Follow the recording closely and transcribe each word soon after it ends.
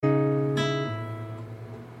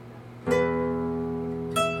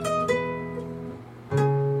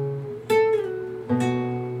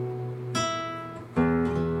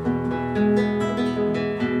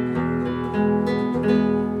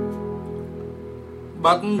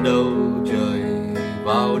bắt đầu trời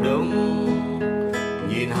vào đông,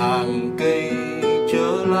 nhìn hàng cây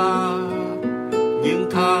chớ lá, những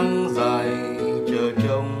tháng dài chờ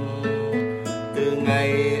trông. Từ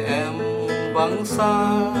ngày em vắng xa,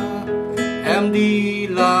 em đi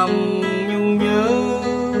làm nhung nhớ,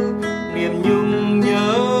 niềm nhung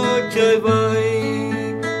nhớ chơi vơi.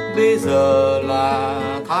 Bây giờ là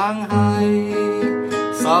tháng 2,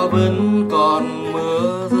 sao vẫn còn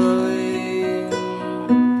mưa rơi.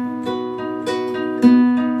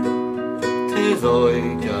 Thế rồi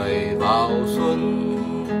trời vào xuân,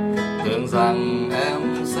 tưởng rằng em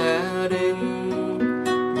sẽ đến.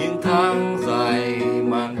 Những tháng dài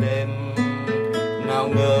màn đêm, nào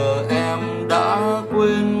ngờ em đã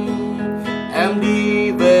quên. Em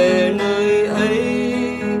đi về nơi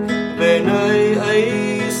ấy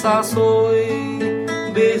xa xôi.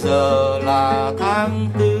 Bây giờ là tháng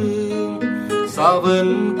 4, sao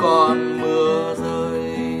vẫn còn mưa rơi.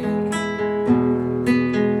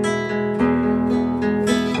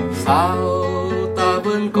 Sao ta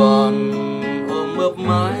vẫn còn ôm ấp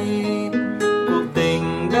mãi cuộc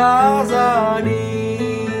tình đã ra đi.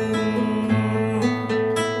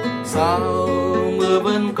 Sao mưa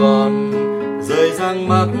vẫn còn rơi răng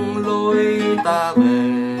mắc lối ta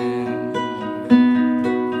về.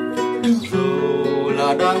 Dù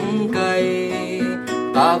là đắng cay,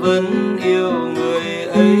 ta vẫn yêu người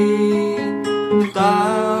ấy. Ta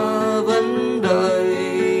vẫn đợi,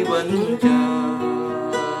 vẫn chờ.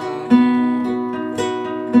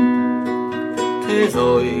 Thế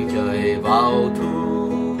rồi trời vào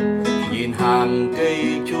thu, nhìn hàng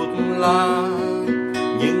cây chút lá,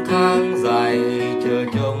 những tháng dài chờ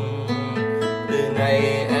trông. Từ ngày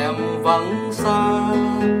em vắng xa,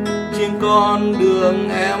 trên con đường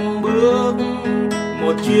em bước,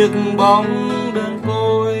 một chiếc bóng đơn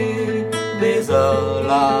côi. Bây giờ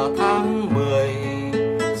là tháng 10,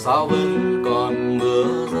 sao vẫn còn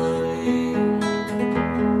mưa rơi.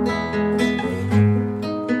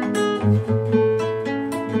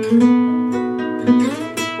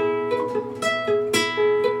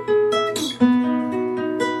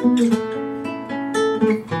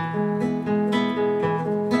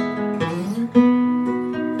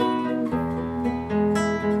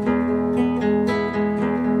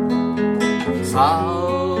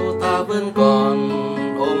 Sao ta vẫn còn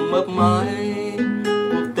ôm ấp mãi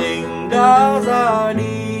cuộc tình đã ra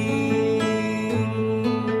đi.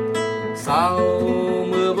 Sao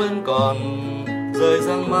mưa vẫn còn rơi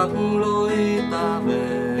răng mắc lối ta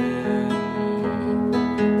về.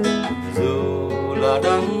 Dù là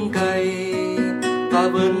đắng cay, ta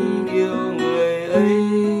vẫn yêu người ấy.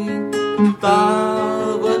 Ta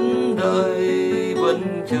vẫn đợi, vẫn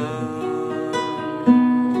chờ.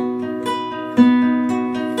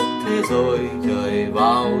 Thế rồi trời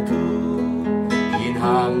vào thu, nhìn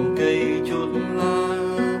hàng cây chút lá,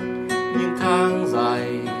 những tháng dài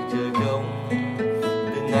chờ trông.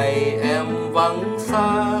 Từ ngày em vắng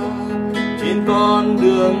xa, trên con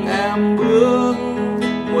đường em bước,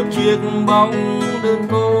 một chiếc bóng đơn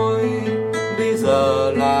côi. Bây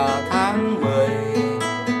giờ là tháng 10,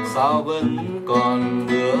 sao vẫn còn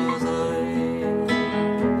mưa rơi.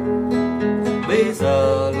 Bây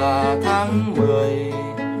giờ là tháng 10,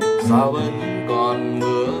 sao vẫn còn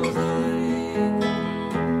mưa rơi.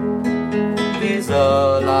 Bây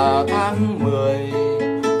giờ là